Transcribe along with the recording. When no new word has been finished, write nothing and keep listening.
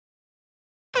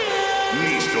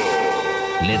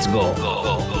Let's go.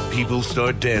 People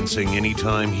start dancing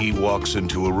anytime he walks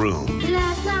into a room.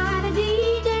 Last night a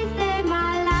DJ saved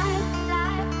my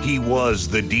life. He was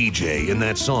the DJ in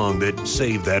that song that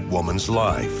saved that woman's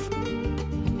life.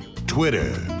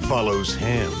 Twitter follows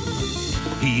him.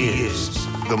 He is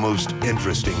the most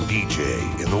interesting DJ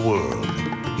in the world.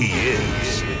 He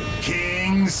is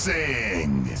King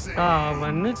Singh.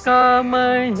 सावन का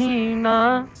महीना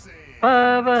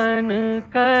पवन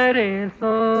करे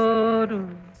शोर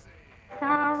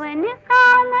सावन का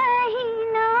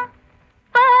महीना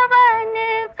पवन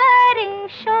करे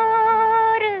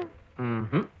शोर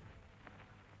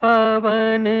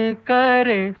पवन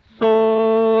करे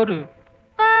शोर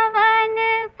पवन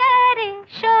करे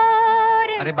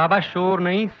शोर अरे बाबा शोर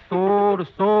नहीं शोर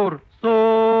शोर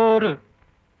शोर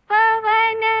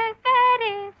पवन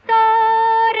करे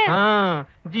शोर हाँ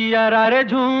जियारा रे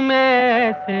झूमे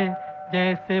ऐसे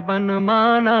जैसे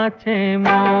बनमाना छे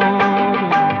मोर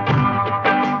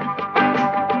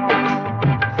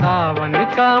सावन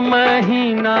का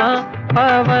महीना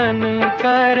पवन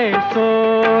करे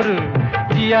शोर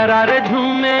जियारा रे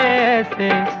झूमे ऐसे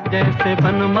जैसे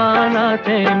बनमाना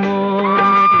छे मोर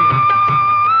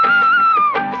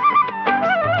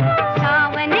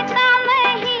सावन का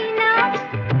महीना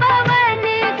पवन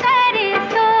करे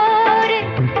शोर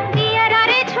जियारा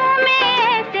रे झूमे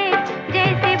ऐसे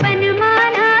जैसे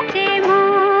बनमाना छे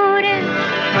मोर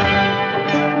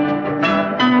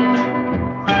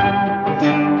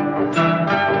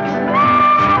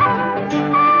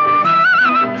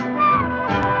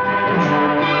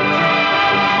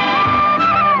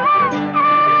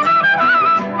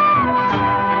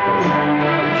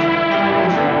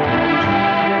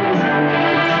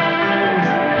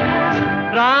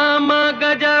राम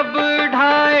गजब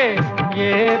ढाए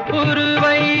ये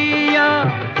पुरवैया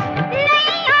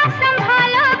नैया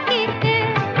संभालो कित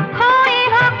खोए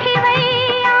हो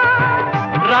खिवैया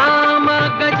राम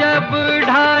गजब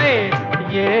ढाए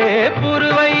ये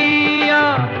पुरवैया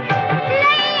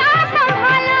नैया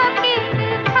संभालो कित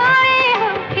खोए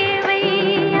हो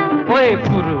खिवैया ओए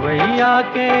पुरवैया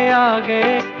के आगे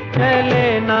चले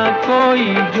ना कोई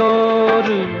जोर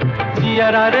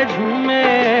जियारा रे झूमे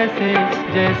ऐसे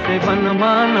जैसे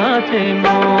बनमाना छे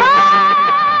मोर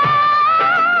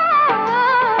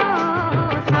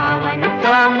सावन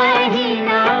का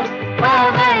महीना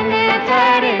पवन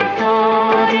करे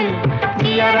शोर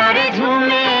जियारा रे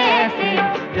झूमे ऐसे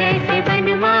जैसे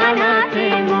बनमाना छे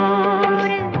मोर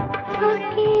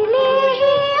अकेले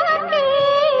ही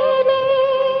अकेले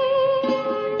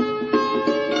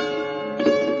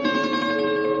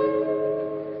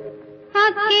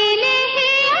अकेले ही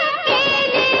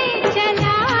अकेले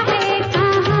चला है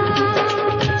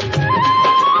कहाँ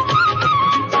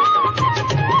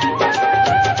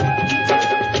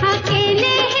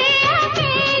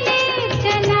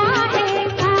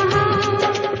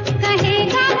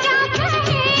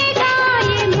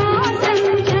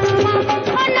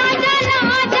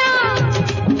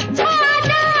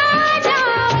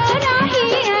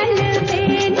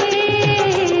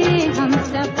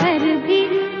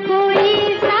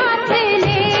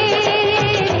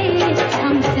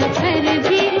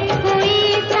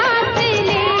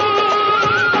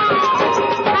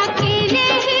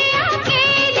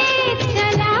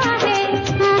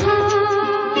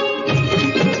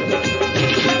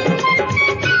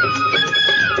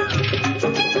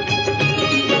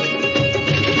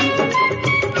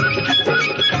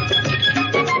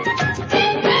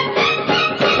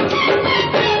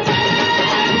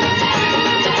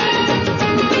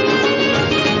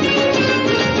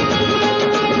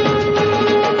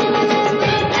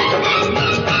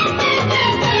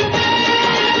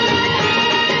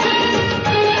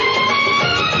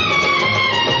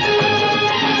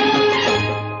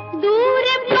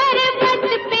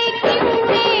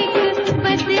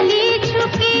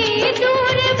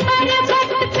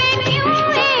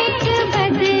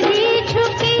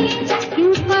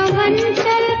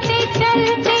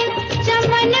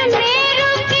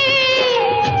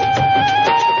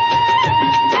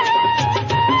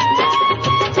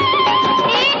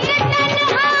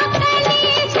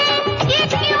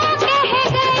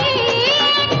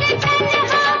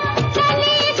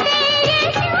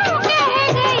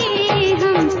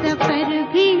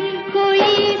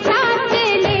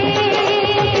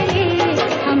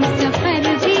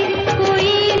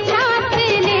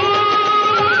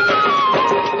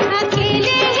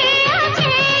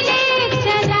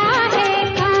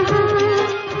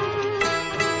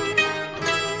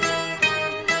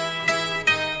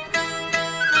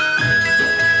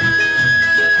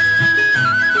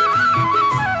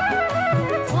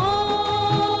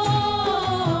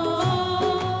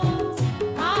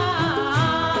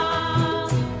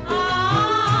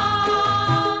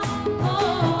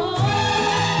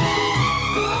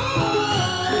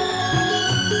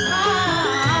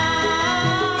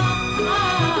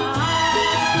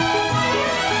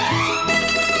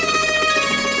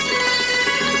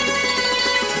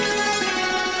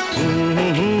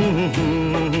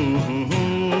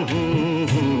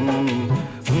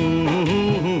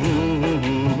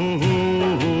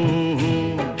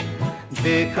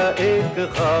देखा एक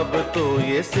ख्वाब तो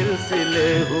ये सिलसिले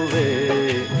हुए,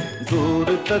 दूर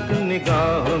तक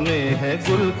निगाह में है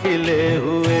गुल खिले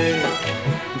हुए।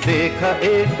 देखा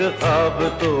एक ख्वाब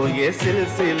तो ये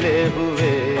सिलसिले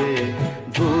हुए,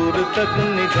 दूर तक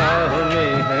निगाह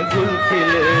में है गुल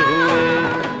खिले हुए।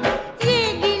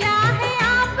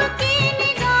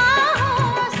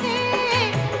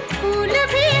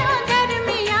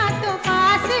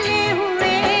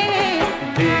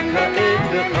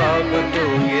 तो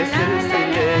ये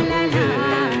सिलसिले हुए,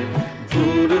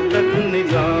 दूर तक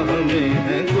निगाह में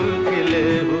है गुल खिले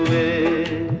हुए।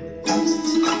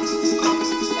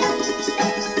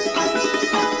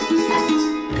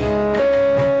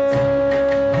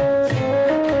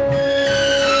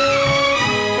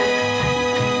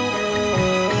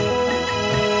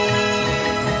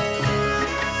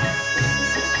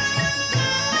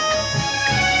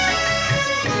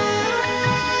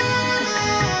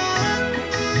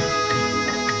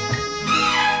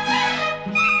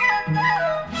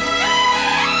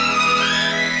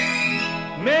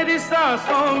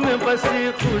 सांसों में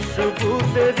बसी खुशबू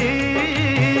तेरी,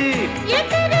 ये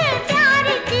तेरे प्यार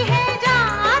की है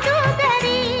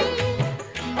जादूगरी।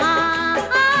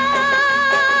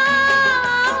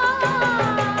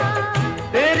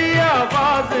 तेरी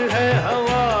आवाज है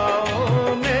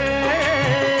हवाओं में,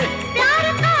 प्यार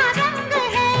का रंग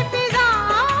है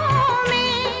फिजाओं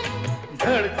में,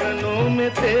 धड़कनों में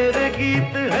तेरे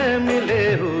गीत है मिले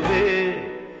हुए।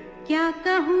 क्या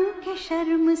कहूँ कि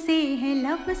शर्म से है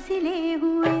लब सिले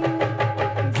हुए।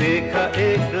 देखा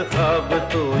एक ख्वाब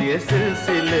तो ये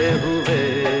सिलसिले हुए,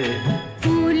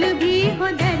 फूल भी हो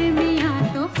दरमियां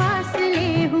तो फासले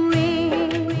हुए।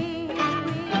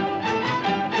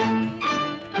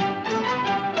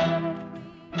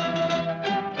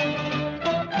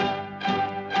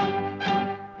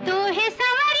 तो है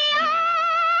संवरिया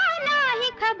ना ही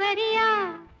खबरिया,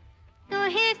 तो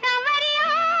है संवरिया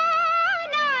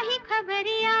ना ही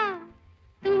खबरिया,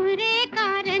 तुम्हारे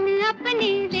कारण अपने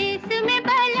देश में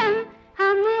बलम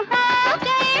हम हो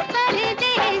गए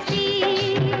परदेसी,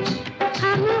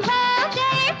 हम हो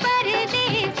गए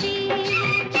परदेसी।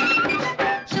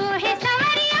 तो है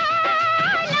संवरिया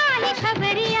ना ही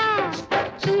खबरिया,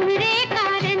 तुम्हारे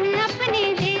कारण अपने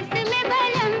देश में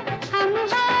बलम हम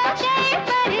हो गए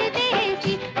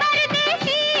परदेसी,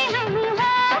 परदेसी हम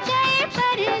हो गए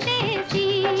परदेसी।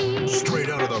 Straight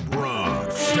out of the Bronx,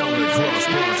 down the Cross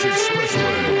Bronx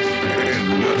Expressway, in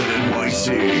Northern NYC.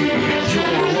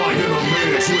 You're live in the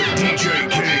mix with DJ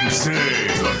King Sing.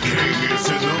 The King is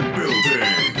in the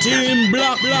building. Team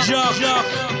Block Jock.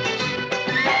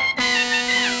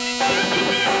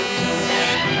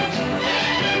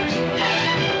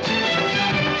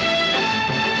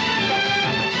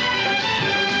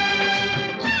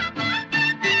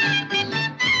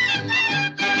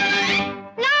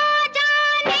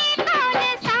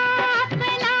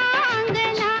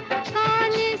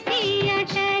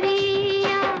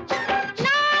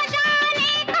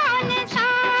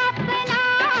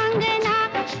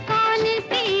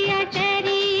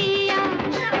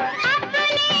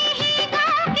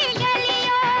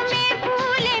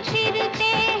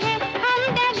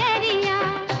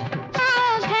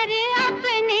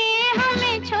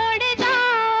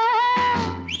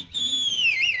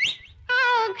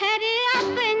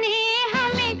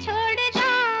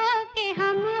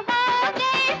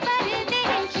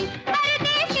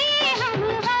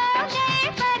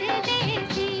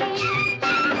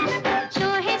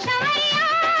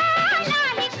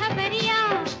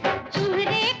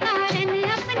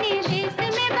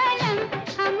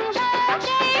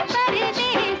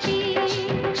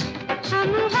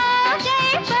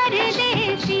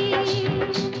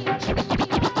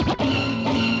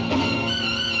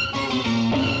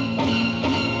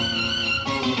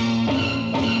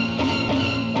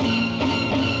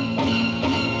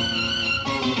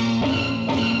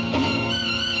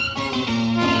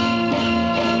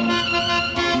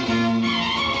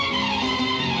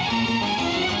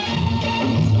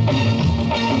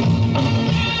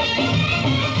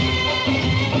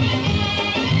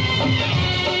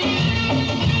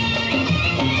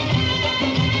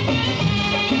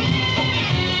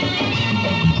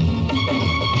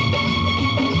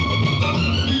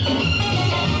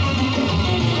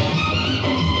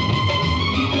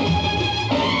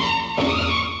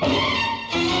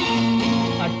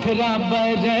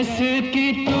 बरस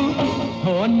की तू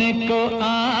होने को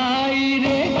आई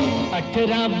रे,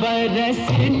 18 बरस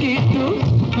की तू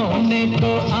होने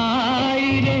को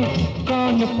आई रे,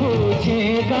 कौन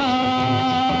पूछेगा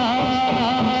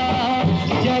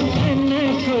जतन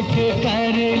कुछ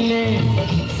कर ले,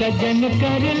 सजन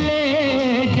कर ले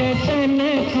जतन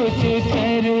कुछ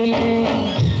कर ले।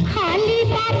 खाली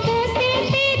बातों से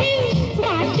तेरी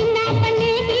बात ना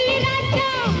बनेगी राजा,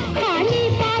 खाली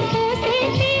बातों से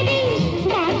तेरी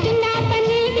बात ना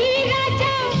बनेगी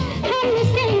राजा,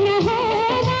 हमसे न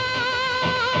होगा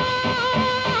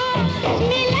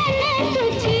मिलन।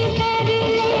 कुछ कर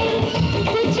ले,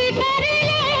 कुछ कर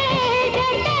ले,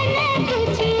 जतन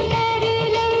कुछ कर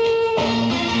ले।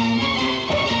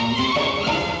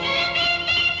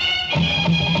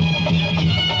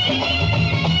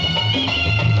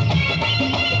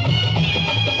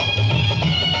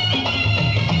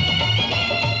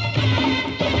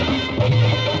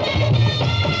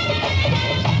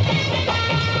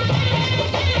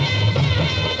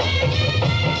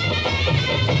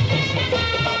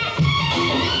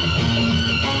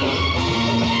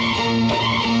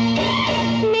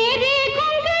 मेरे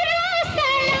घुंघरू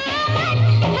सलामत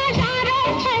हजारों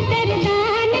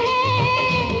कदरदान है,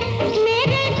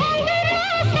 मेरे घुंघरू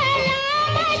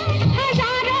सलामत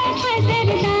हजारों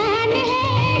कदरदान है।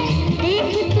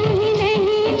 एक तू ही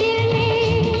नहीं दिल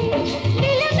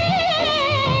में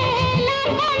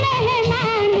लाखों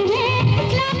मेहमान है,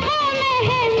 लाखों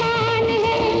मेहमान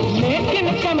है। लेकिन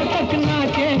कब तक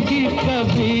नाचेगी,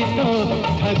 कभी तो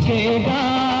थकेगा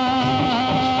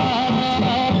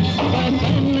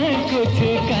बदन। कुछ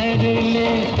कर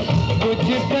ले, कुछ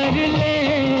कर ले,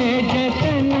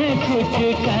 जतन कुछ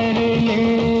कर ले।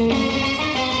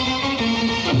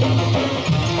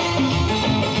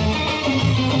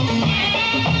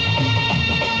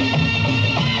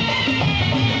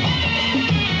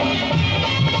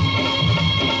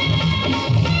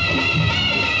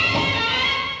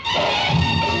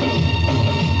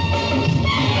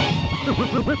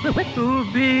 तू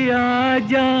भी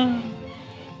आजा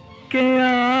के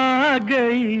आ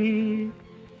गई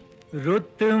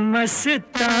रुत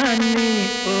मस्तानी,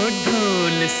 ओ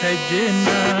ढोल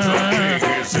सजना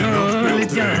ढोल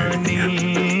जानी।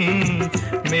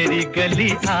 मेरी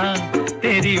गली आ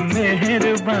तेरी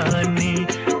मेहरबानी,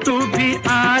 तू भी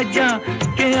आजा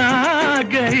के आ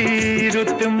गई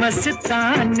रुत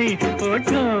मस्तानी, ओ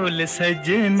ढोल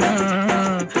सजना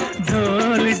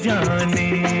ढोल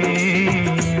जानी।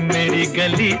 मेरी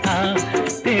गली आ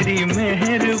तेरी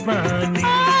मेहरबानी।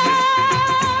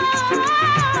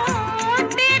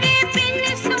 तेरे बिन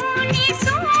सोनी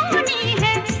सोनी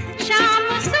है शाम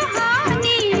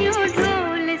सुहानी, ओ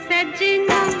ढोल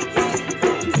सजना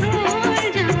ढोल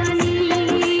जानी।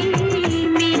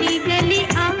 मेरी गली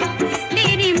आ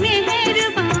तेरी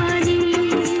मेहरबानी।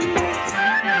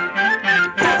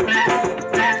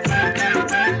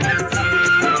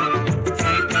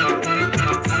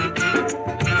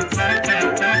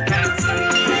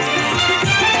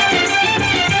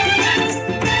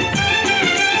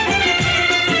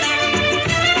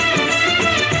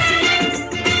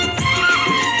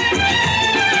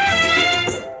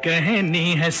 कहनी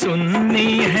है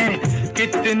सुननी है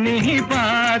कितनी ही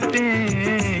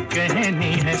बातें,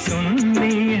 कहनी है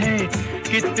सुननी है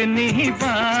कितनी ही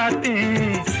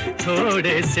बातें।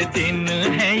 थोड़े से दिन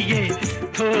है ये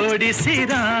थोड़ी सी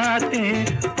रातें,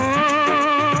 ओ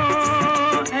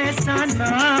ऐसा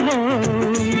ना हो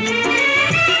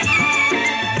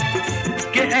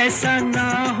कि ऐसा ना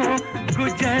हो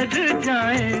गुजर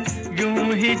जाए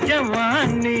यूं ही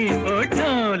जवानी, ओ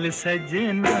ढोल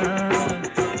सजना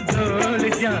ढोल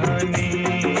जानी।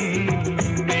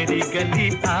 मेरी गली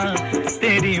आ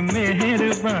तेरी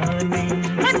मेहरबानी।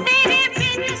 तेरे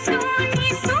बिन सोनी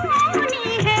सोनी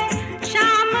है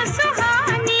शाम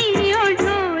सुहानी, ओ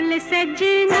ढोल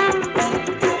सजना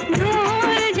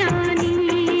ढोल जानी।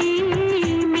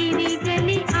 मेरी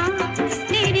गली आ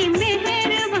तेरी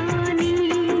मेहरबानी।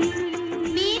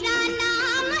 मेरा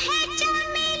नाम है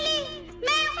चमेली,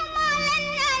 मैं हूँ मालन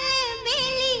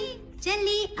अलबेली,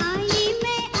 चली आई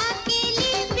मैं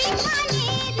अकेली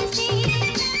बीकानेर से।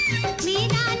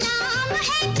 मेरा नाम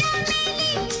है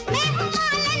चमेली, मैं हूँ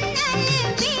मालन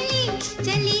अलबेली,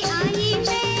 चली आई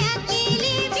मैं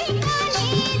अकेली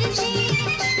बीकानेर से।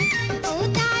 ओ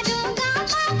दारोगा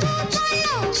बाबू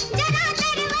बोलो, जरा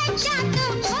दरवाजा तो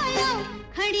खोलो,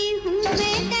 खड़ी हूँ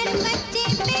मैं दरवाजे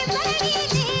पे बड़ी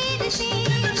देर से।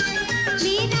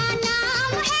 मेरा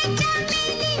नाम है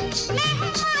चमेली, मैं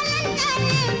हूँ मालन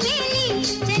अलबेली,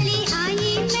 चली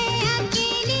आई मैं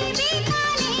अकेली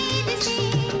बीकानेर से।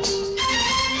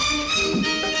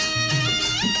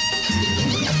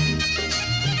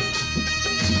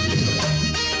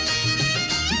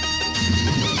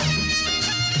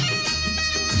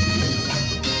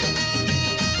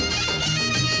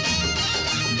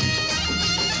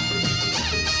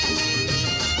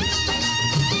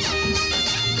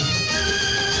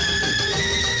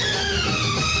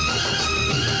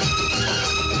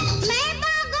 मैं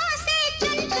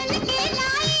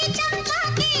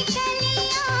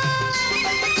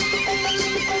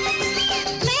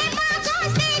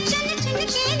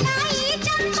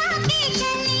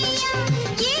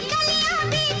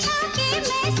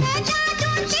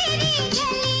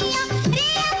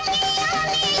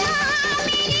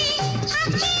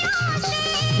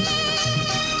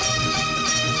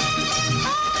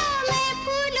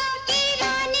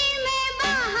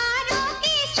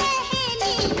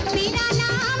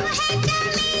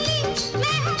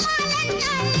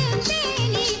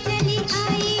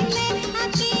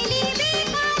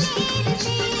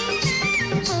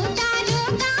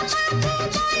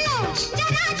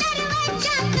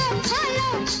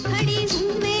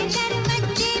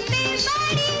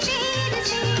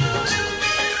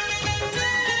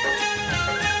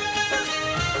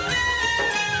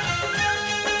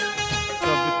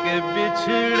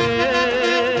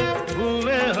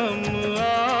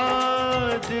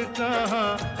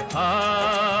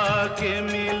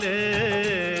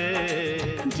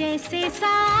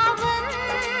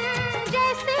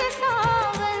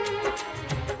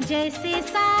जैसे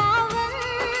सावन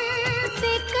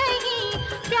से कहीं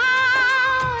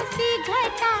प्यासी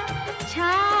घटा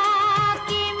छा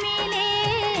के मिले,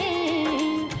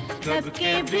 कब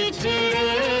के बिछड़े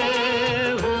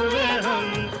हुए हम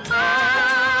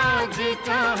आज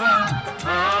कहाँ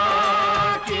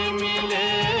आके मिले,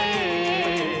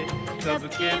 कब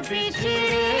के बिछड़े,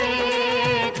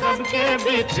 कब के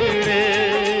बिछड़े।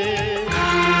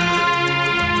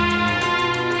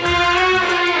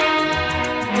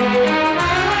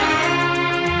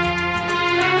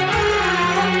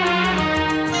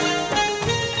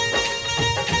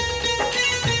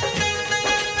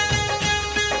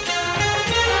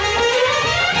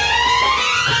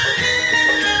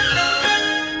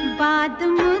 बाद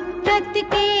मुद्दत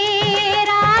के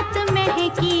रात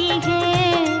महकी है,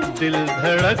 दिल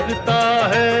धड़कता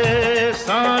है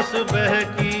सांस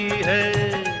बहकी है,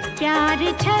 प्यार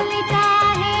छलका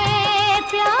है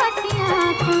प्यासी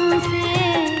आँखों से,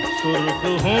 सुर्ख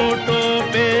होठों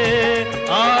पे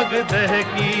आग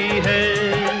दहकी है,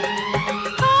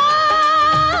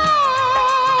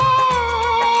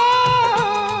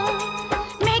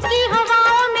 महकी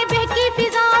हवाओं में बहकी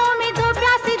फिजाओं में दो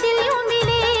प्यासे दिल यूं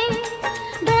मिले,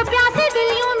 दो प्यासे दिल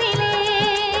यूं मिले।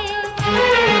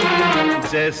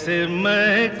 जैसे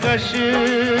मैं कश,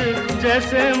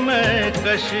 जैसे मैं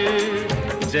कश,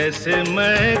 जैसे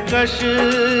मैं कश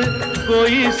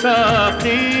कोई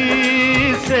साथी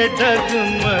से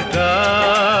डगमगा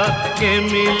के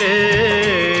मिले,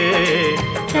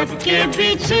 कब के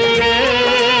बिछड़े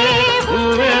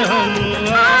हुए हम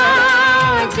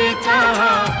आज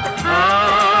कहाँ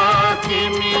आके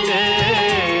मिले,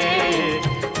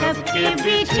 कब के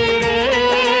बिछड़े,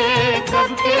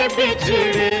 कब के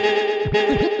बिछड़े।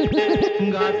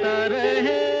 गाता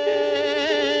रहे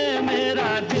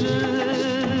मेरा दिल,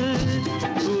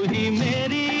 तू ही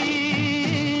मेरी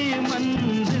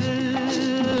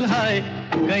मंजिल है।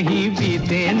 कहीं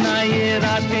बीते ना ये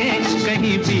रातें,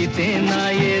 कहीं बीते ना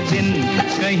ये दिन,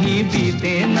 कहीं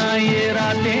बीते ना ये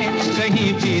रातें,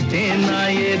 कहीं बीते ना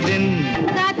ये दिन।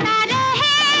 गाता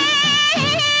रहे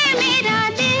मेरा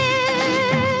दिल,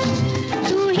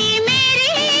 तू ही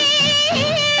मेरी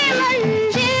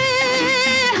मंजिल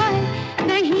है।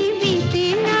 कहीं बीते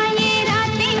ना ये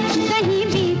रातें, कहीं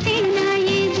बीते ना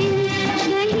ये दिन,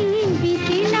 कहीं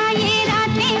बीते ना ये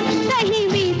रातें, कहीं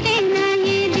बीते ना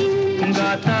ये दिन।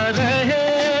 गाता रहे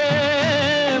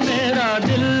मेरा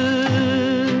दिल।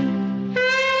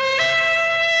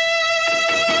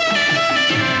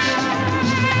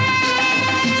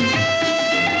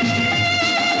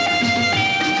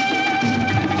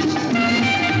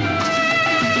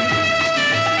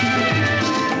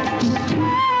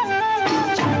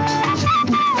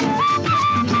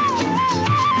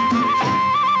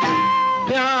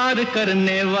 प्यार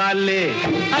करने वाले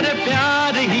अरे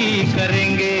प्यार ही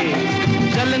करेंगे,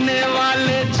 जलने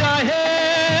वाले चाहे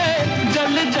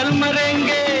जल जल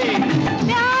मरेंगे।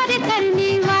 प्यार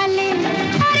करने वाले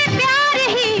अरे प्यार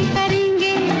ही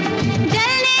करेंगे,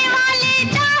 जलने वाले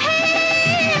चाहे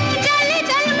जल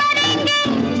जल मरेंगे।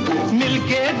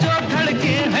 मिलके जो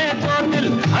धड़के हैं तो दिल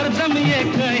हरदम ये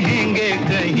कहेंगे,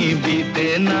 कहीं बीते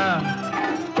ना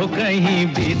वो, कहीं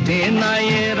बीते ना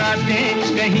ये रातें,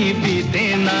 कहीं बीते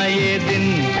ना ये दिन।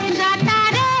 गाता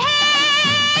रहे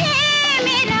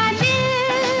मेरा दिल,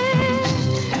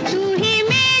 तू ही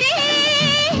मेरी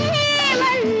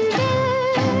मंजिल।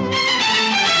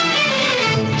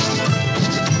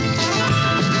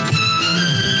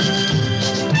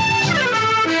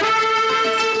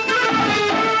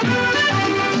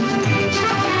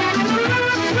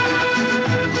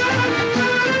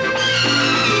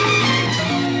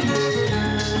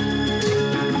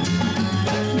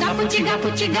 Gapuchi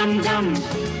gapuchi gum gum,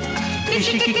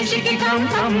 kishiki kishiki gum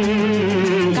gum.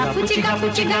 Gapuchi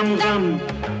gapuchi gum gum.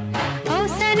 ओ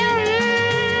सनम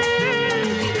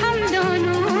हम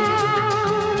दोनों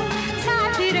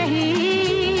साथ रहे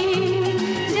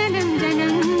जन्म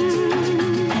जन्म,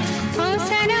 ओ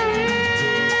सनम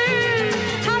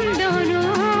हम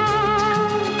दोनों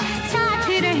साथ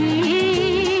रहे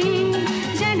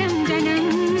जन्म जन्म।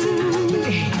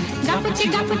 Gapuchi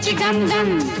gapuchi gum gum,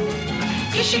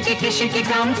 kishiki kishiki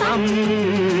gum gum.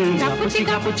 Gapuchi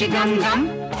gapuchi gum gum.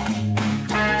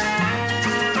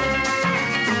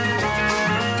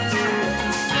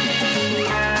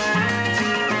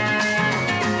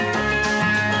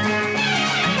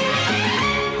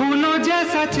 फूलों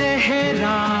जैसा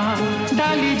चेहरा,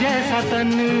 डाली जैसा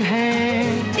तन है,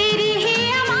 तेरी ही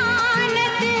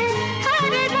अमानत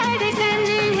हर धड़कन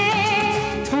है।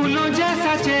 फूलों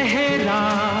जैसा चेहरा,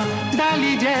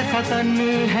 डाली जैसा तन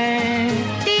है,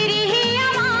 तेरी ही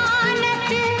अमानत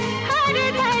हर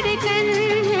धड़कन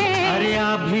है। अरे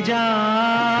आप भी जा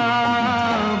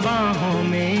बाहों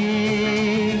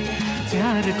में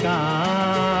प्यार का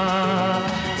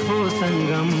हो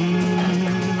संगम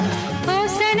ओ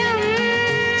सनम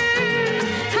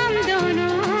हम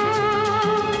दोनों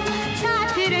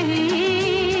साथ रहे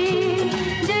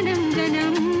जन्म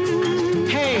जन्म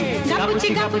हे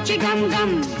गापुची गम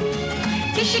गम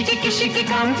किशिकी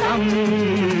गम गम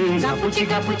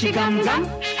गापुची गम गम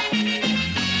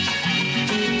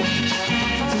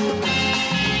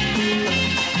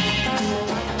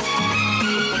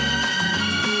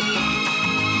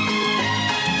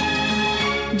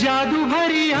जादू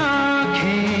भरी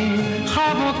आंखें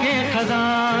ख्वाबों के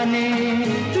खजाने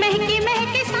महकी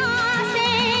महकी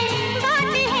सांसें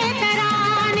गाती है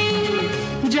तराने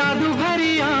जादू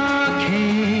भरी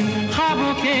आंखें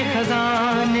ख्वाबों के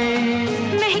खजाने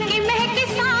महकी महकी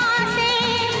सांसें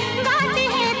गाती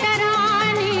है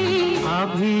तराने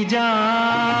अभी जा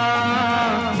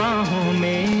बाहों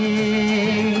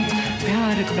में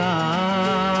प्यार का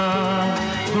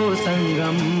हो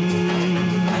संगम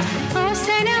ओ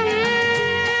सनम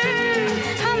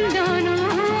हम दोनों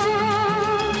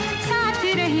साथ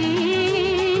रहे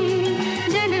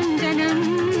जन्म जन्म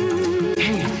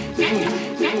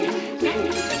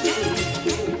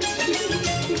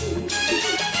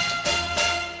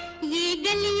ये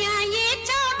गलियां ये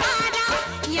चौबारा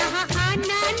यहाँ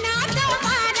आना ना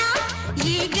दोबारा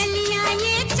ये गलियां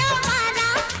ये चौबारा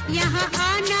यहाँ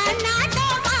आना ना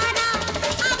दोबारा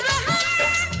अब हम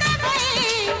कब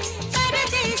आए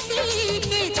परदेसी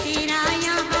के तेरा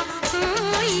यहाँ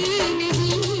कोई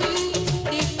नहीं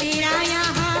के तेरा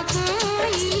यहाँ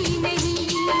कोई नहीं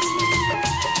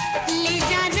ले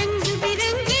जा रंग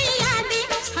बिरंगी यादें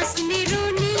हंसने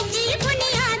रोने की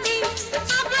बुनियादें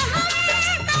अब हम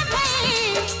कब आए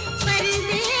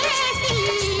परदेसी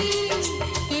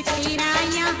के तेरा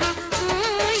यहाँ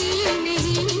कोई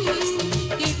नहीं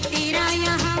के तेरा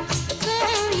यहाँ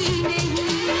कोई नहीं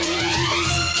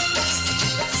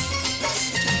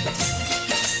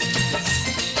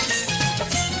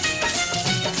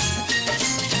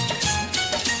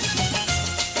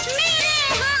मेरे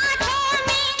हाथों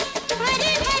में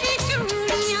भरी भरी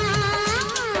चूड़ियां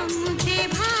मुझे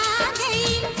भा गई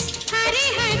हरी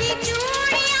हरी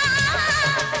चूड़ियां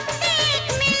एक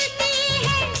मिलती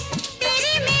है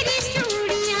तेरी मेरी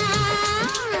चूड़ियां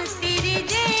तेरे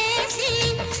जैसी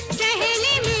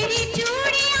सहेली मेरी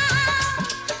चूड़ियां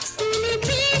तूने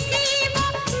पीसी वो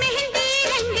मेहंदी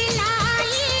रंग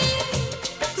लाई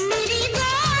मेरी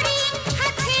गोरी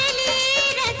हथेली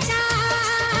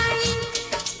रचाई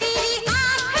तेरी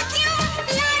आँख क्यों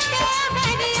लाडो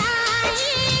भर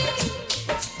आई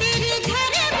तेरे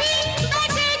घर भी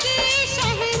बजेगी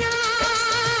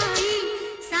शहनाई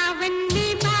सावन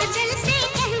में बादल से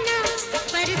कहना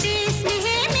परदेस में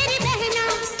है मेरी बहना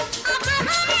अब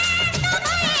हम तो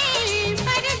भये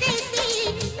परदेसी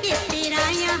के तेरा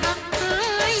यहाँ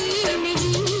कोई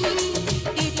नहीं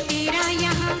के तेरा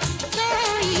यहाँ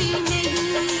कोई नहीं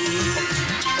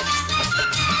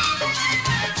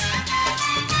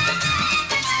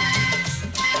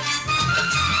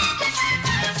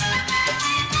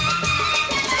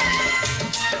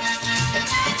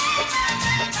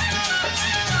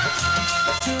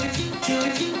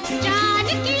जान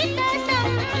की कसम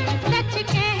सच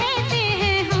कहते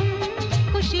हैं हम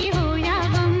खुशी हो या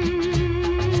गम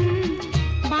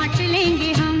बांट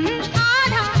लेंगे हम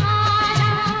आधा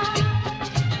आधा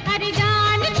अरे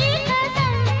जान की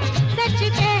कसम सच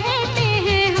कहते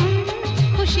हैं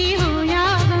हम खुशी हो या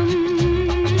गम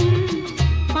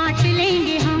बांट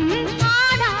लेंगे हम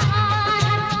आधा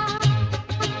आधा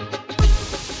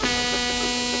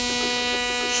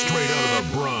Straight out of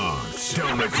the Bronx,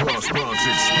 down across Bronx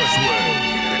Expressway,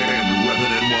 and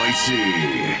Reppin' NYC.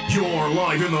 You're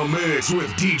live in the mix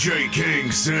with DJ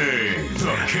King Singh.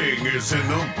 The King is in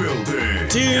the building.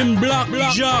 Team Black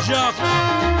Jack.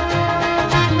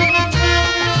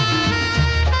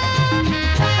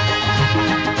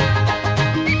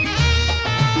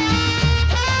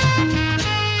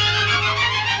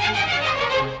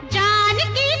 जान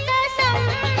की कसम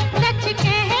सच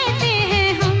कहते हैं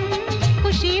हम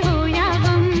खुशी हो या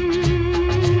गम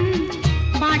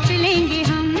बांट लेंगे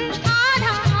हम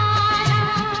आधा आधा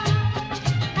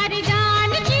अरे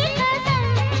जान की कसम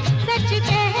सच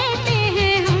कहते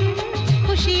हैं हम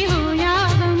खुशी हो या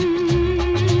गम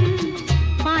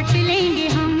बांट लेंगे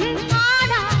हम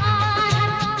आधा आधा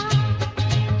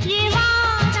ये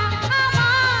वादा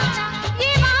हमारा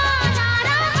ये वादा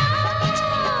रहा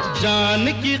जान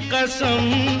की कसम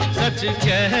सच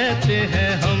कहते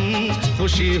हैं हम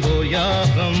खुशी हो या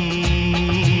गम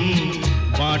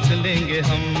बांट लेंगे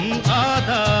हम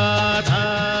आधा आधा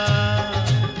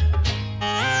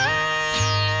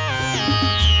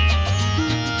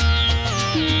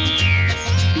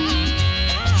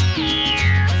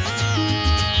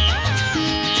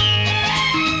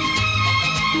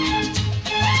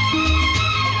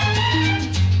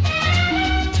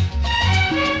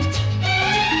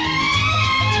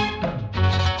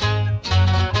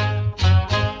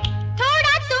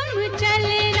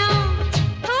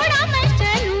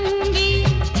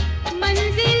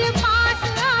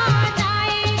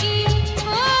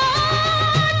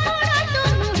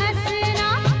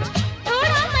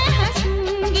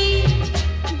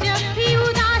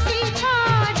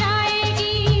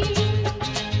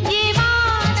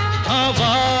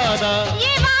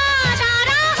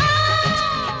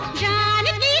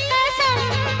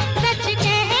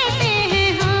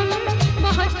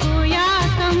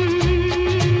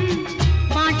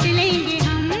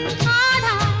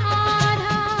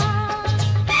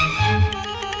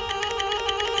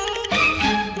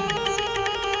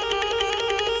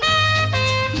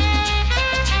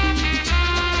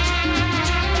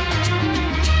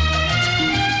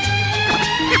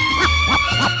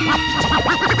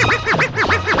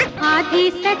आधी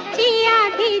सच्ची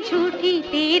आधी झूठी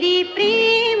तेरी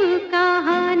प्रेम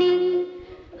कहानी,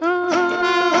 ओ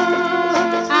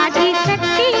आधी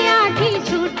सच्ची आधी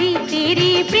झूठी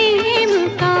तेरी प्रेम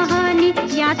कहानी।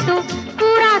 या तो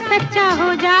पूरा सच्चा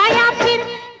हो जाए या फिर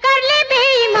कर ले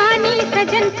बेईमानी।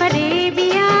 सजन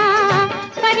फरेबिया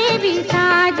फरेबी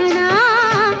साजना,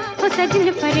 ओ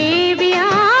सजन फरेबिया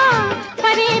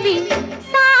फरेबी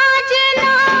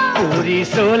साजना। पूरी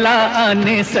 16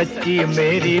 आने सच्ची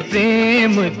मेरी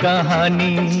प्रेम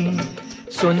कहानी।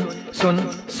 सुन सुन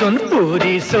सुन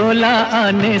पूरी 16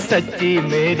 आने सच्ची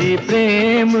मेरी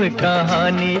प्रेम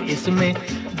कहानी। इसमें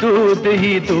दूध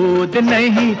ही दूध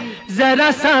नहीं जरा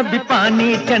सा भी पानी।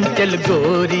 चंचल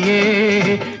गोरिये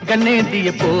गन्ने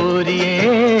दिए पोरिए,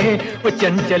 वो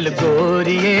चंचल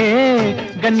गोरिये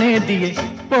गन्ने दिए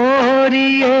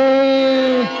पोरिए।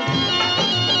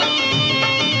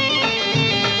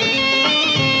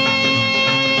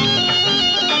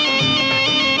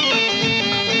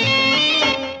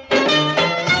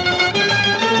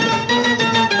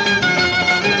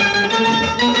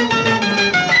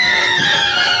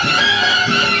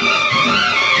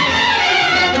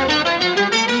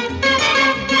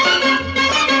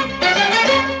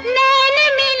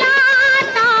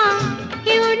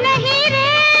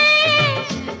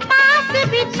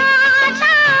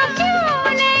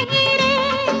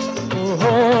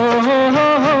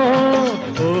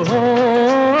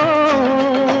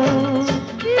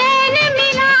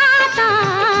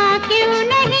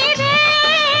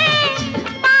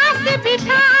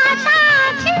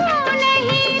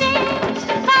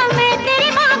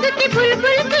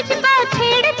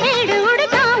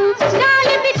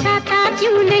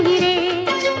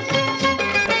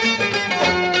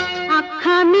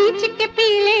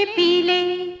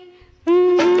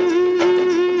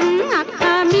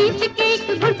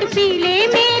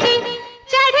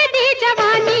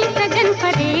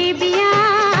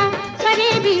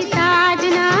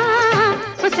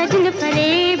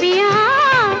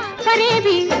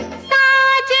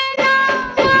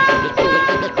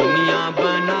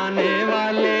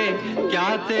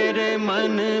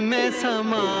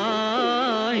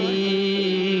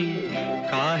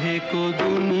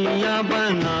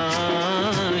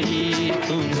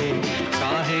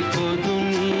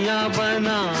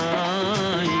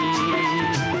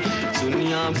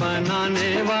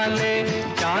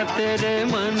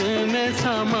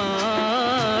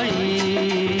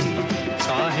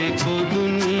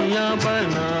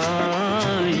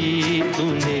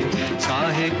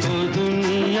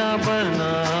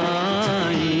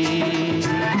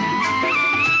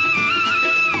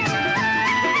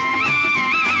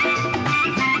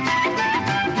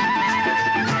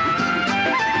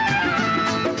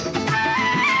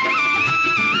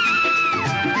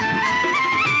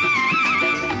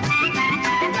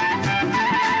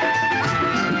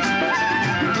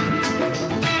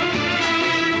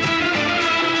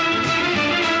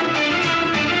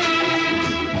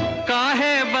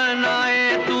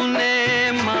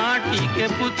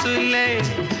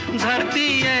 धरती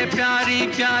ये प्यारी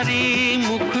प्यारी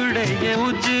मुखड़े ये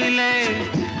उजले।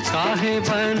 काहे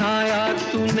बनाया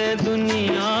तूने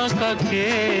दुनिया का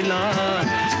खेला,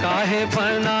 काहे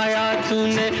बनाया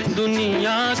तूने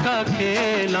दुनिया का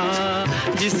खेला।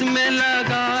 जिसमें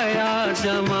लगाया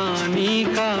जवानी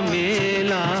का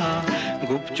मेला।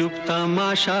 गुपचुप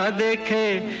तमाशा देखे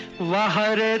वाह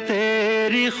रे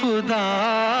तेरी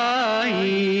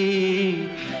खुदाई।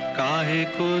 काहे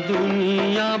को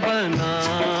दुनिया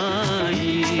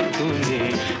बनाई तूने,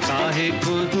 काहे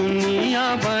को दुनिया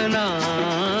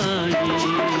बनाई।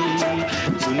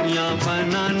 दुनिया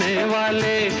बनाने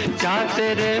वाले क्या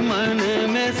तेरे मन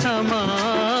में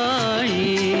समाई।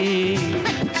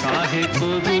 काहे को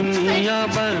दुनिया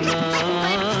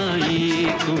बनाई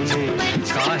तूने,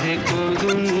 काहे को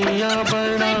दुनिया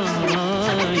बनाई।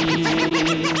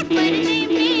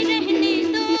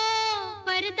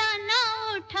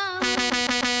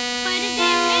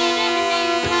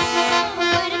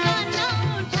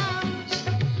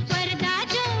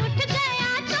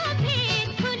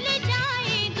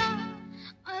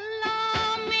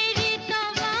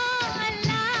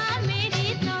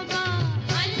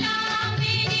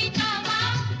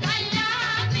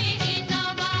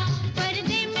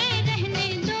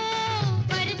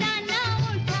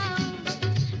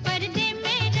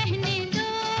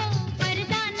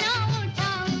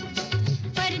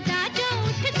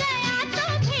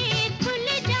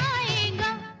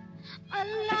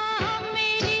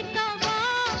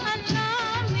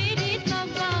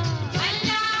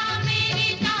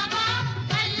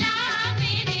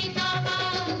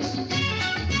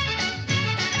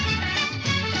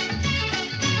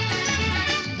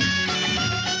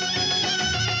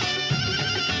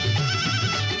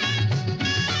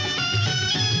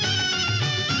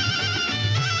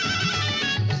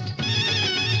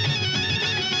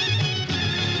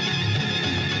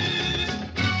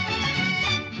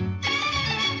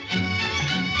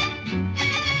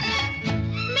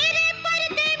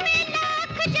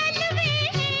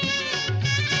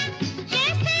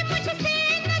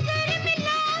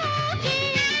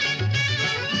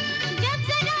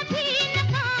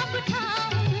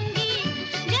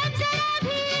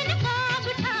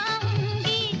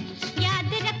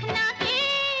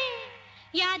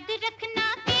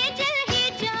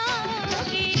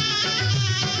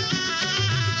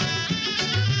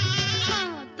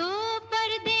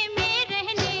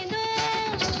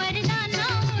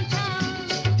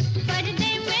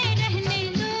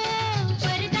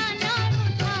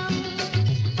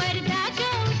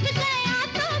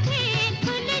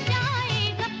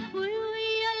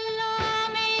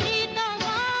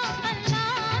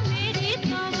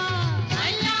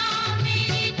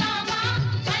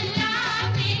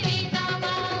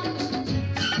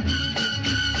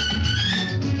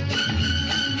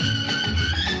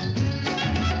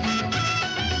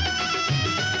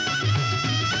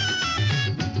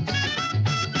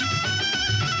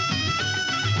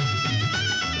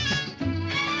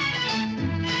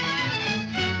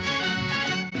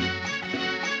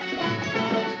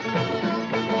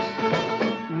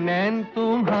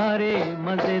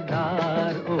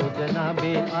 मजेदार ओ जनाबे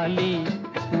आली,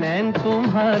 नैन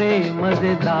तुम्हारे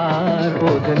मजेदार ओ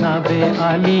जनाबे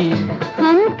आली।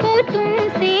 हमको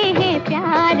तुमसे है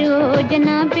प्यार ओ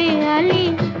जनाबे आली,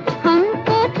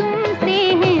 हमको तुमसे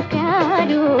है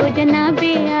प्यार ओ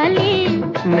जनाबे आली।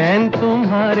 नैन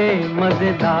तुम्हारे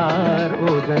मजेदार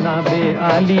ओ जनाबे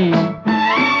आली।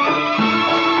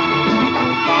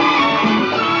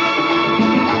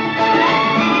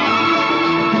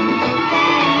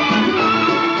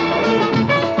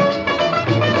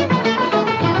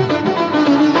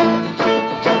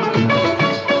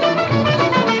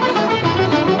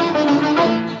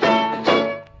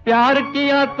 प्यार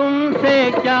किया तुमसे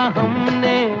क्या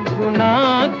हमने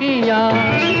गुनाह किया,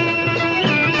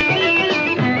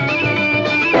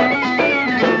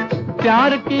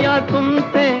 प्यार किया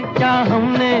तुमसे क्या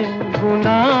हमने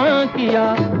गुनाह किया,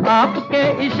 आपके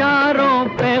इशारों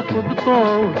पे खुद को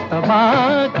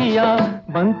तबाह किया।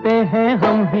 बनते हैं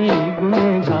हम ही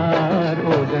गुनहगार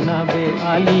ओ जनाबे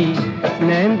आली,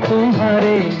 नैन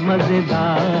तुम्हारे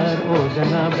मजेदार ओ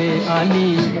जनाबे आली।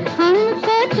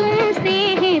 हमको तुमसे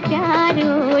है प्यार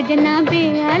ओ जनाबे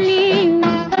आली।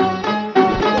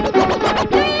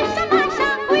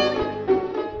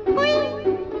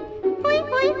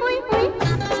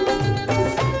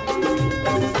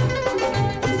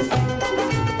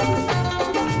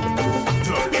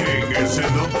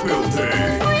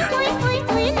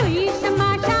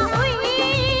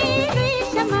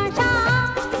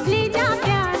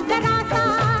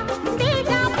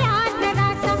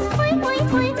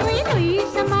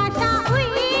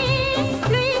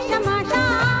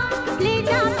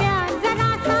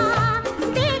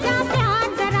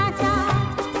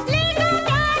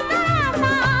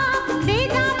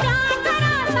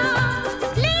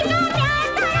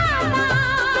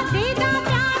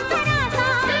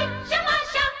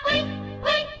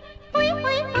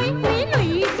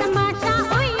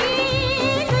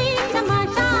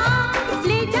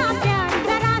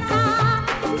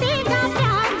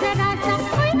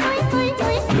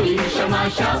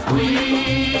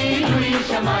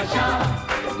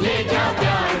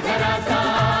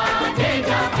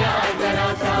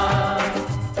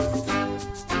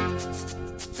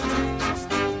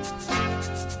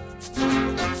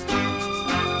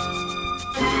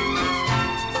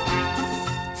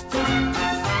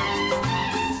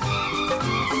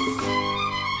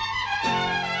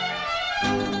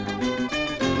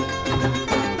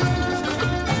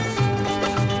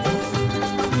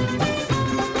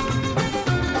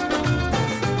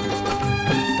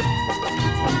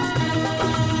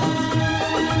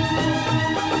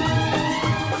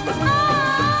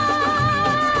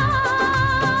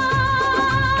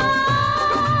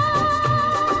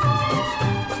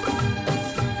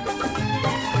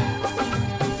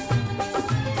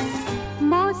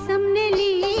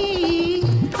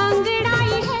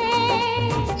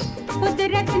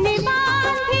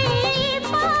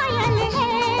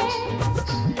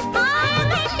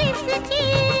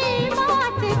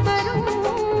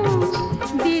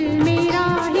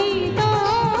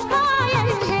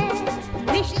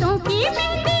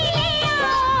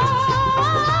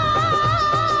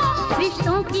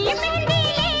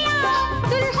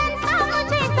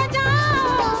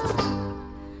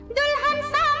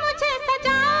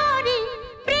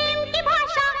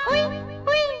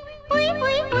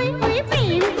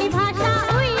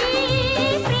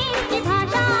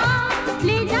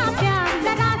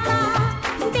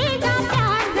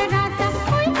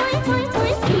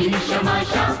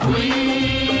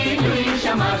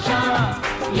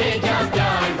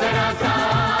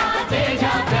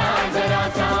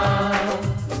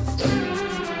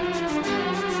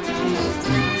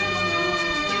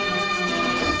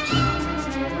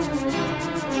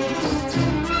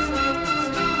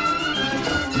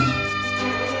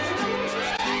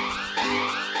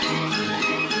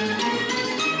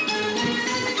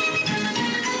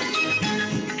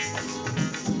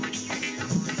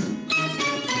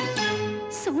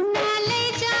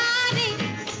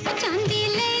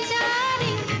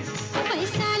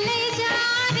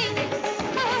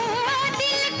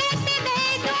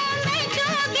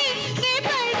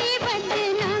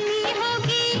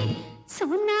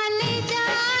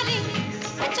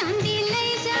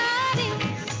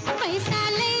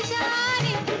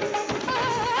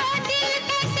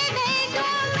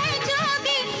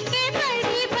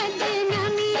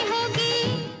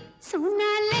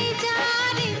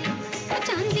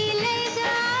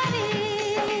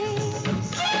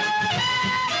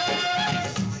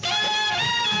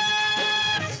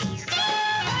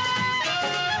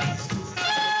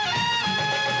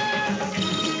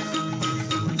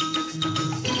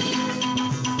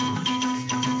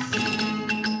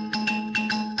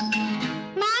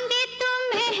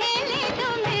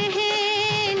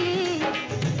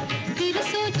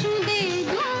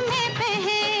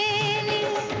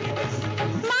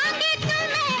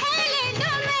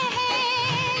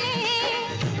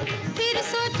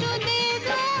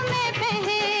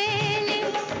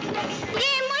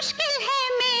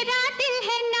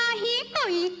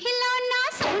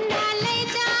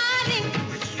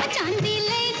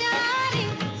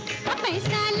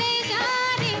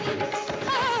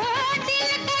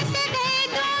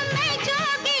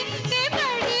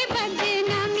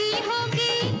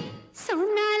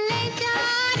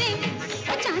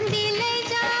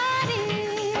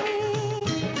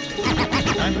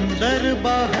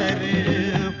 बाहर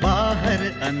बाहर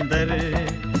अंदर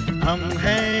हम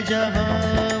हैं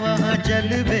जहां वहां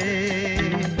जलवे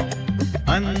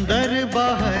अंदर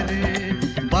बाहर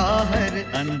बाहर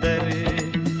अंदर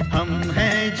हम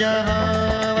हैं जहां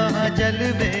वहां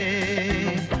जलवे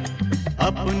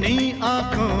अपनी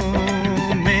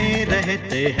आंखों में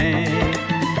रहते हैं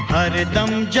हर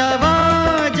दम जवा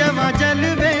जवा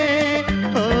जलवे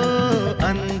ओ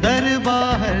अंदर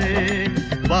बाहर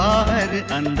बाहर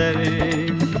अंदर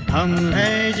हम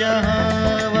हैं जहां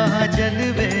वहां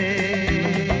जलवे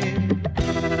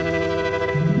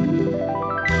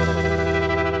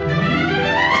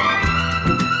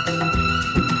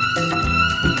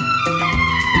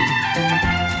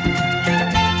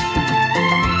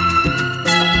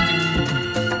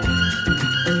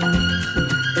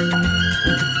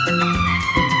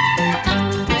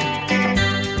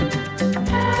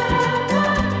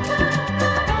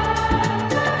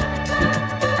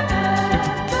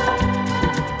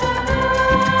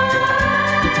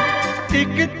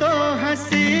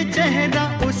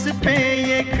पे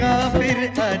ये काफिर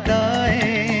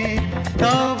अदाएं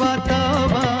तौबा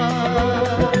तौबा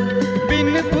बिन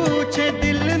पूछे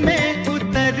दिल में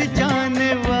उतर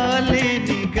जाने वाली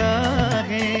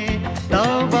निगाहें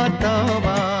तौबा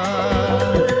तौबा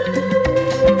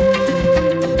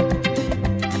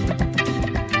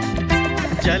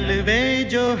जलवे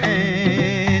जो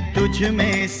हैं तुझ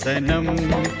में सनम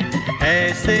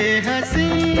ऐसे हंसी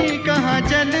कहाँ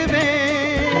जलवे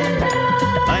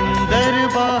अंदर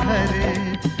बाहर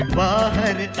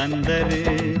बाहर अंदर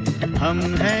हम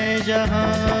हैं जहां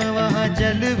वहां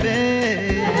जलवे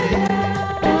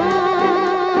ओ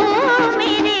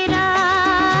मेरे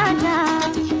राजा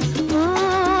ओ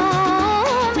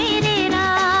मेरे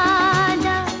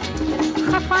राजा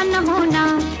खफा न होना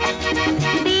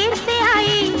देर से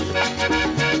आई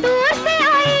दूर से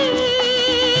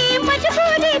आई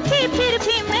मजबूरी थी फिर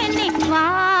भी मैंने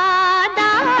वादा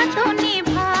तो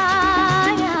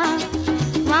निभाया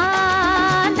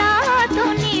वादा तो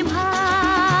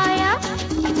निभाया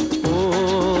ओ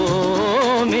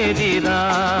मेरी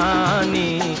रानी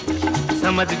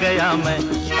समझ गया मैं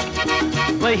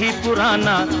वही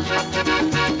पुराना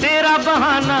तेरा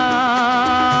बहाना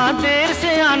देर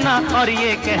से आना और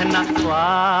ये कहना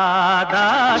वादा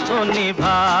तो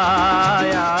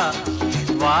निभाया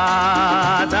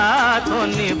वादा तो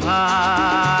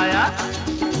निभाया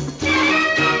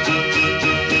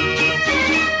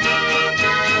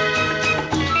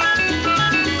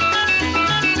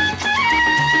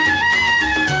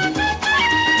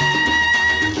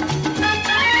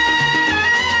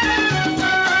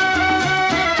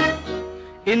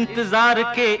इंतजार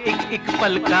के एक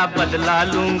पल का बदला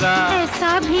लूंगा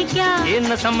ऐसा भी क्या ये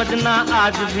न समझना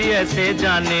आज भी ऐसे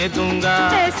जाने दूंगा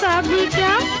ऐसा भी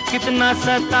क्या कितना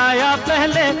सताया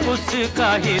पहले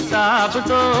उसका हिसाब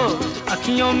दो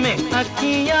अखियों में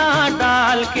अखियां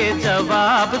डाल के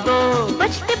जवाब दो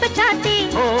बचते बचाते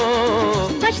ओ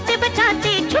बचते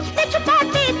बचाते छुपते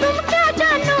छुपाते तुम क्या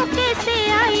जानो कैसे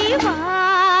आई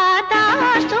वादा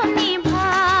तो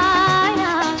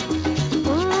निभाया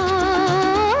ओ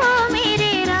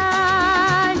मेरे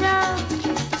राजा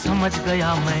समझ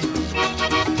गया मैं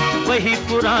वही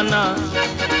पुराना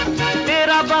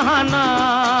तेरा बहाना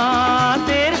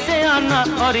देर से आना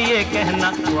और ये कहना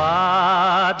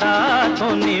वादा तो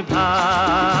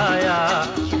निभाया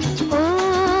ओ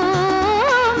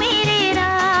मेरे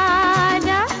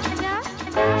राजा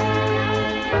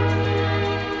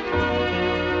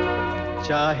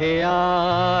चाहे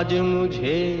आज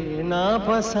मुझे ना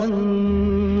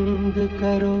पसंद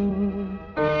करो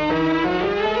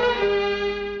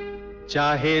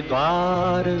चाहे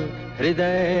द्वार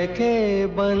हृदय के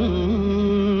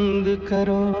बंद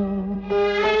करो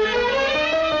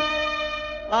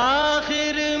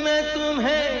आखिर में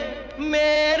तुम्हें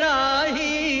मेरा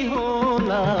ही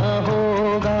होना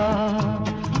होगा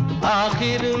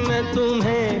आखिर में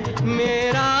तुम्हें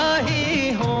मेरा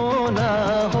ही होना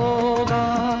होगा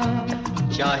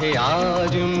चाहे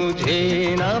आज मुझे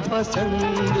ना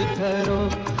पसंद करो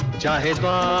चाहे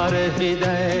द्वार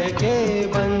हृदय के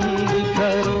बंद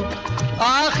करो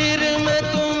आखिर में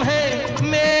तुम्हें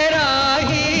मेरा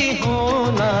ही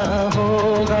होना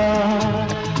होगा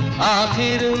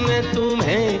आखिर में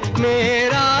तुम्हें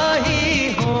मेरा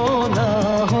ही होना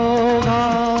होगा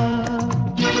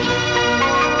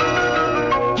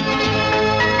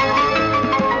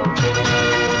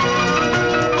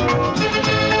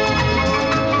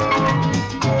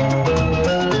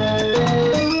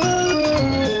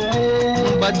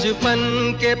बचपन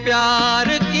के प्यार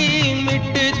की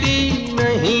मिटती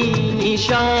नहीं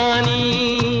निशानी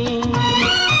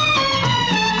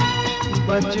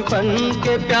बचपन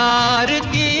के प्यार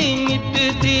की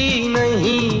मिटती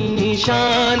नहीं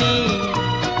निशानी,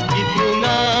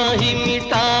 कितना ही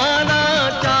मिटाना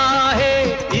चाहे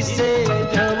इसे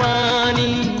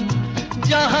जवानी,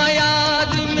 जहाँ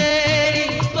याद मेरी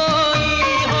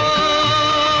सोई हो,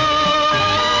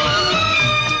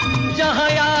 जहाँ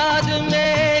याद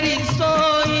मेरी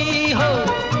सोई हो,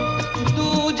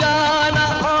 तू जाना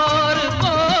और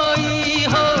कोई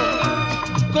हो,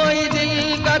 कोई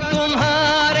दिल का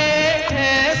तुम्हारे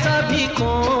ऐसा भी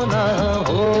कोना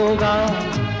होगा,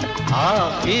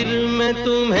 आखिर में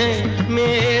तुम्हें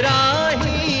मेरा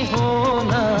ही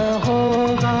होना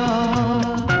होगा।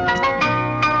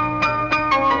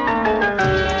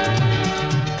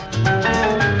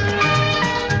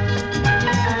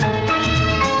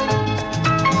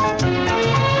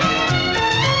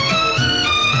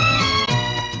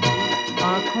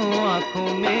 आँखों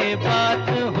आँखों में बात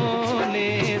होने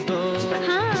दो,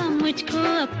 हाँ मुझको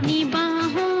अपनी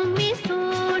बाहों में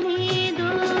सोने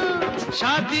दो।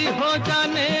 शादी हो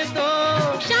जाने दो,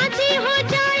 शादी हो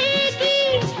जाएगी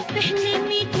पहले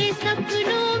मीठे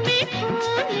सपनों में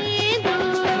खोने दो।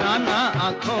 नाना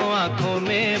आँखों आँखों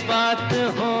में बात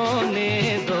होने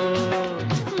दो,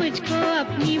 मुझको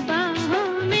अपनी बाहों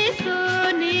में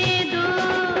सोने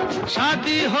दो।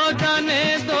 शादी हो जाने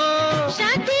दो,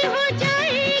 शादी हो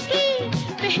जाएगी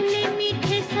पहले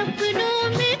मीठे सपनों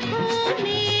में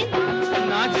खोने दो।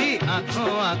 ना जी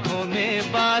आँखों आँखों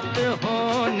में बात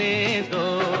होने दो।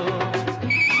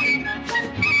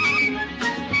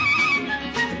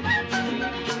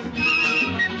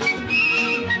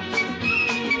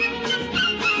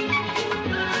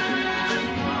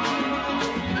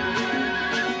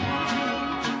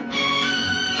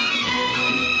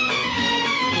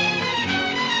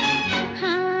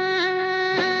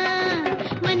 हाँ,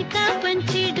 मन का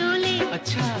पंछी डोले,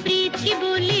 अच्छा प्रीत की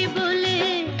बोली बोले,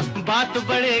 बात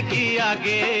बढ़ेगी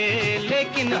आगे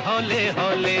लेकिन हौले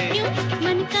हौले। क्यों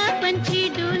मन का पंछी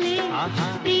डोले, आहा।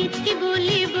 प्रीत की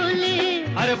बोली बोले,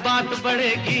 अरे बात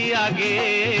बढ़ेगी आगे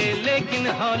लेकिन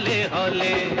हौले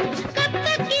हौले। कब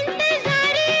तक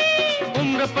इंतजारी,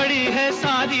 उम्र पड़ी है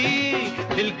सारी,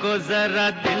 दिल को जरा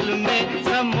दिल में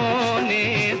समोने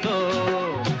दो,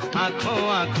 आँखों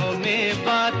आँखों में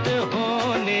बात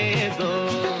होने दो।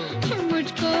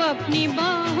 मुझको अपनी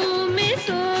बाहों में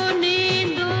सोने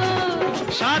दो।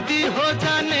 शादी हो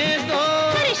जाने दो,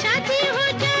 अरे शादी हो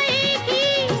जाएगी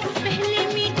पहले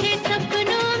मीठे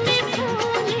सपनों में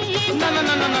खोने ना ना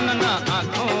ना ना ना ना ना,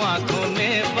 आँखों आँखों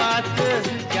में बात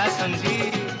क्या समझी।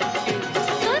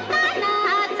 सुल्ताना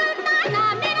सुल्ताना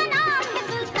मेरा नाम है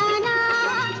सुल्ताना,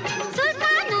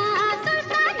 सुल्ताना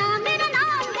सुल्ताना मेरा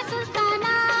नाम है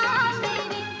सुल्ताना,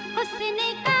 मेरे हुस्न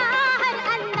का हर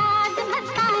अंदाज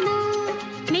मस्ताना,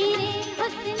 मेरे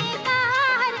हुस्न का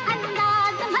हर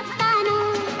अंदाज मस्ताना,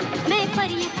 मैं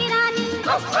परी की रानी,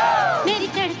 मेरी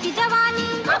चढ़ती जवानी,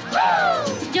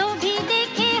 जो भी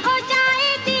देखे हो जाए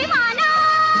दीवाना।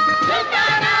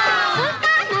 सुल्ताना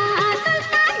सुल्ताना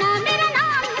सुल्ताना मेरा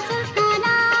नाम है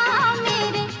सुल्ताना,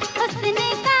 मेरे हुस्न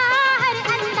का हर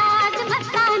अंदाज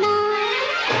मस्ताना।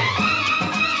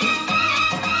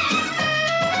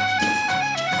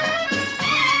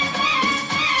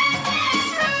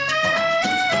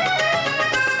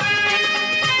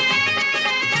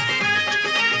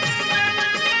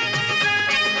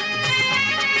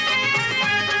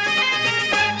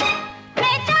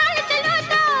 मैं चाल चलूं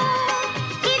तो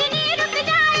हिरनी रुक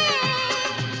जाए,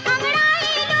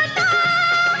 अंगड़ाई लूं तो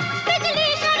बिजली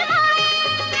शर्माए।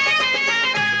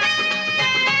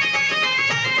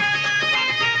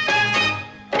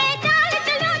 मैं चाल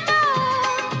चलूं तो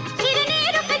हिरनी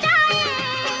रुक जाए,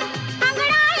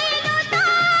 अंगड़ाई लूं तो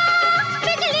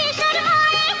बिजली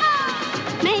शर्माए। हाँ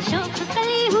मैं शौक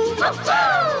कली हूँ,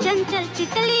 चंचल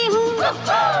तितली हूँ,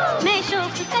 मैं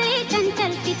शौक कली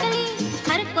चंचल तितली,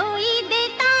 हर कोई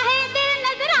देता है दिल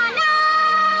नजराना।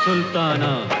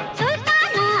 सुल्ताना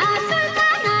सुल्ताना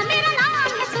सुल्ताना मेरा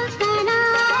नाम है सुल्ताना,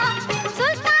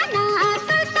 सुल्ताना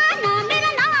सुल्ताना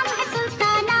मेरा नाम है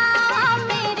सुल्ताना,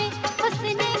 मेरे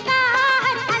हुस्न का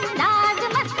हर अंदाज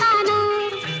मस्ताना।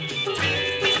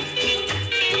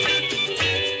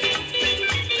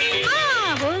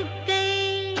 हाँ हो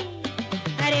गए,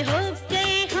 अरे हो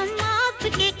गए हम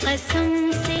आपके कसम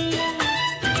से,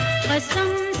 कसम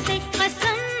से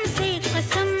कसम से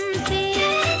कसम से,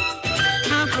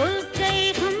 हाँ हो गए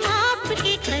हम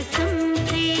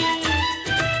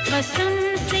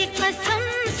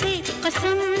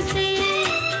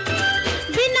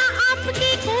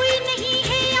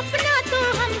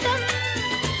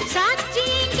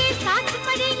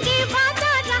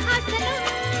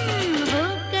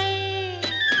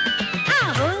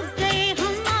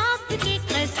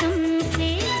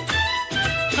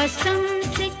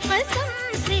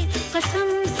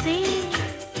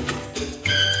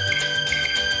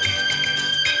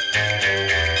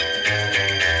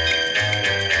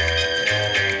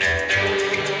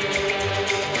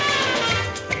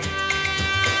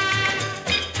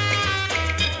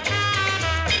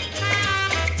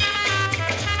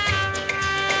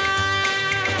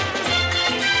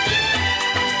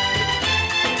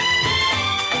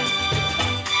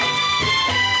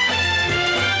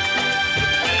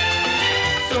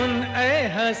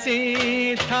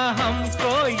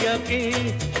यकीन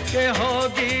के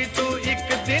होगी तू एक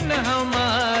दिन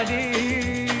हमारी।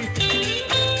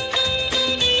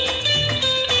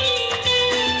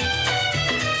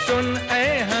 सुन ऐ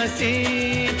हंसी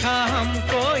था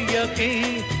हमको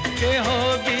यकीन के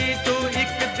होगी तू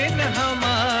एक दिन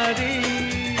हमारी।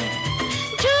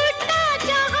 झूठा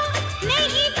जहाँ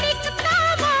नहीं टिकता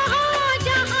वहाँ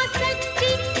जहाँ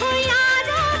सच्ची हो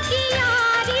यारों की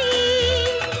यारी।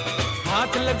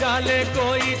 हाथ लगा ले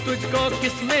कोई तुझको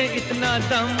किसमें इतना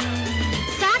दम।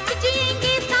 साथ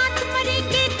जिएंगे साथ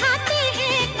मरेंगे खाते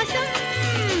हैं कसम।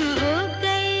 हो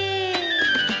गए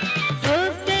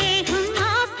हम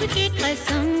आपके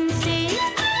कसम से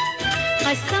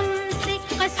कसम से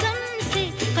कसम से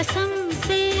कसम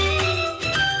से।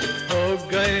 हो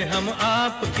गए हम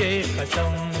आपके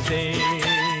कसम से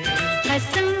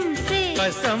कसम से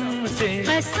कसम से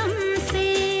कसम से।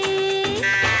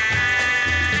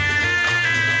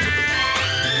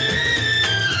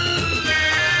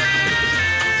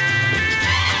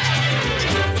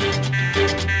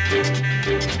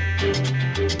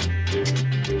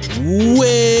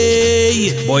 Way!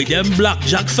 Boy, them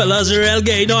blackjack fellas are real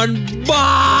getting on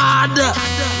bad!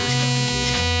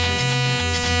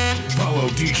 Follow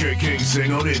DJ King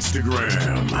Sing on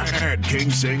Instagram at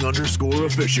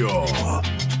 @KingSing_official.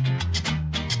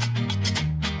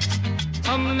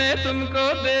 हमने तुमको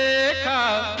देखा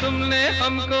तुमने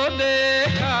हमको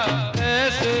देखा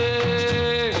ऐसे।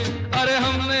 अरे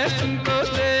हमने तुमको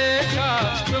देखा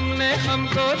तुमने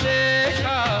हमको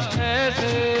देखा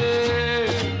ऐसे।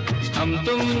 हम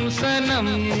तुम सनम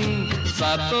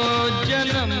सातों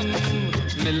जन्म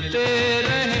मिलते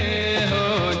रहे हो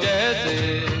जैसे।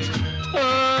 ओ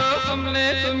हमने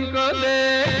तुमको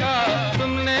देखा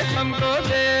तुमने हमको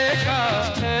देखा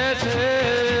ऐसे।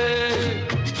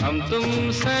 हम तुम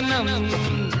सनम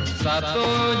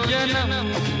सातों जन्म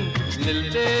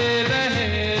मिलते रहे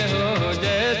हो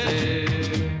जैसे।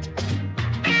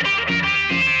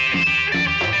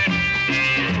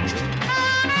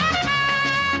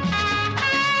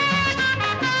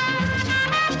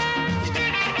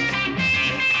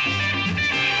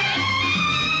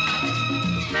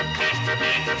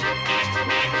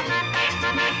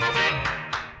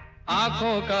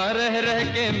 आँखों का रह रह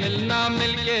के मिलना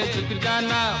मिलके झुक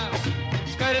जाना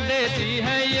कर देती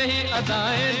है यही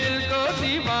अदाएं दिल को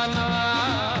दीवाना।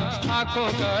 आँखों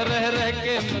का रह रह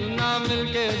के मिलना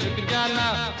मिलके झुक जाना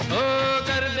ओ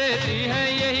कर देती है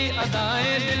यही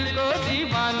अदाएं दिल को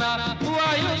दीवाना। हुआ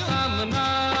यूं सामना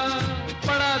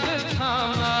पड़ा दिल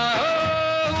थामना ओ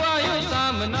हुआ यूं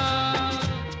सामना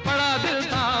पड़ा दिल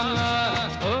थामना।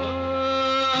 ओ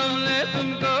हमने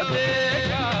तुमको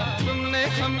देखा तुमने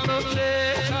हमको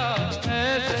देखा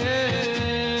ऐसे।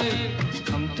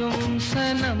 हम तुम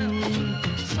सनम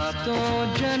सातों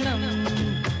जन्म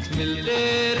मिलते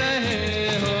रहे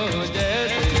हो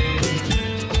जैसे।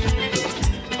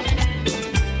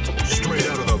 Straight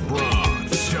out of the Bronx,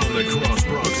 down the Cross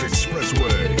Bronx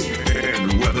Expressway, and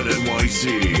Lebanon, NYC.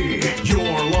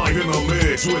 You're live in the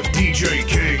mix with DJ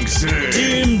King Sing.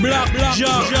 Team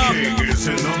Blackjack. The King is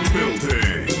in the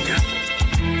building.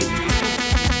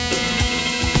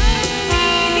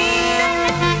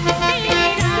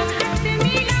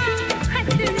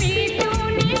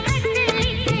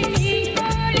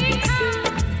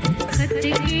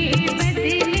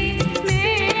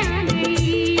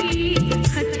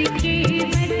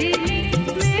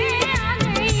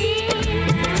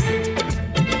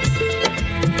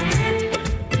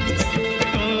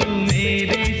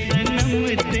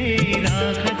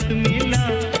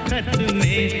 खत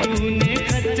में तूने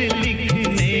खत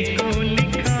लिखने को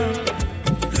लिखा।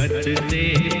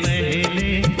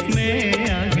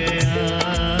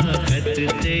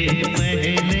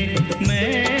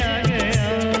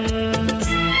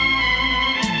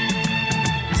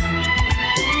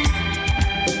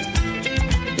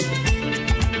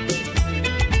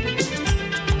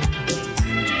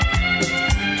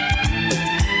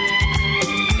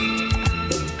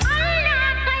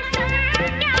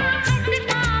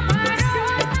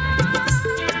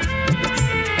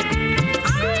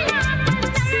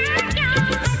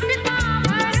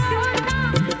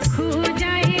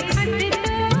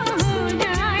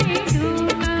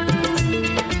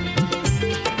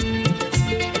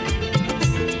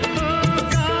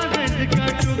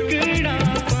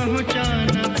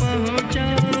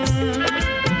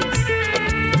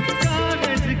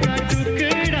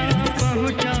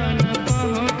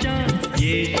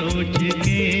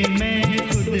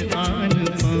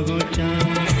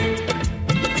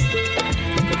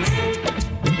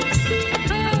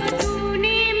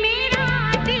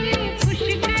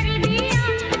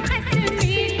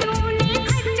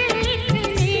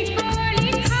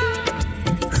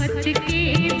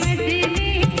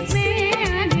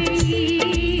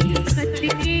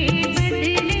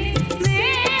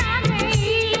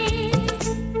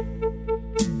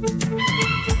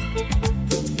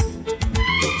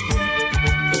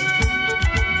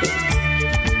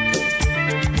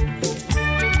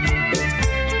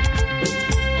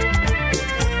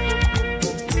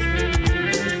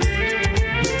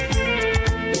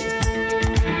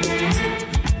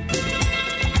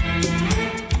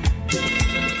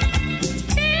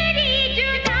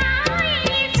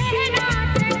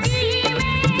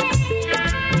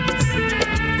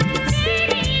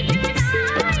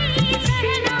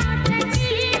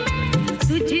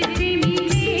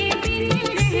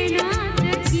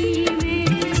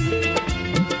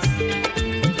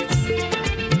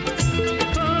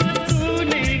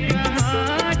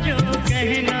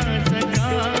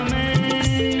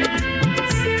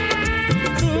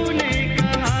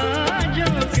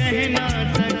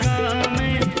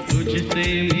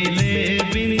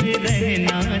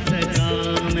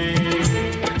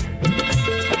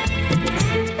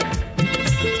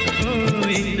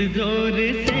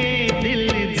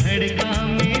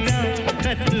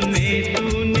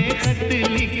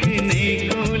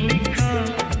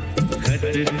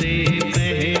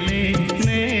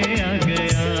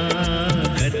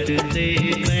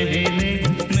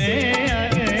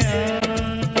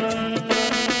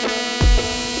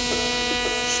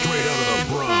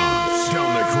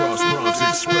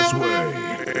 Expressway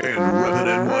and Reddit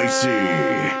NYC.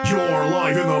 You're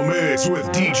live in the mix with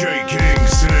DJ King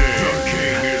Sing. The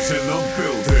King is in the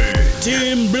building.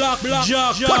 Team Black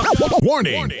Jack.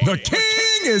 Warning, the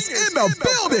King is in the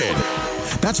building.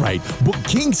 That's right, book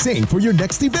King Sing for your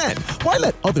next event. Why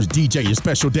let others DJ your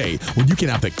special day when you can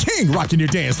have the King rocking your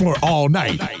dance floor all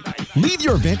night? Leave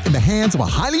your event in the hands of a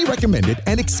highly recommended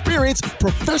and experienced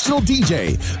professional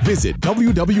DJ. Visit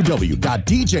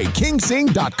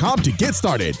www.djkingsing.com to get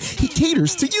started. He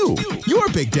caters to you. Your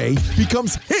big day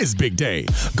becomes his big day.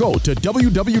 Go to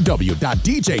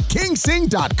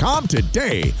www.djkingsing.com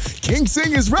today. King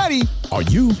Sing is ready. Are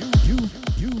you?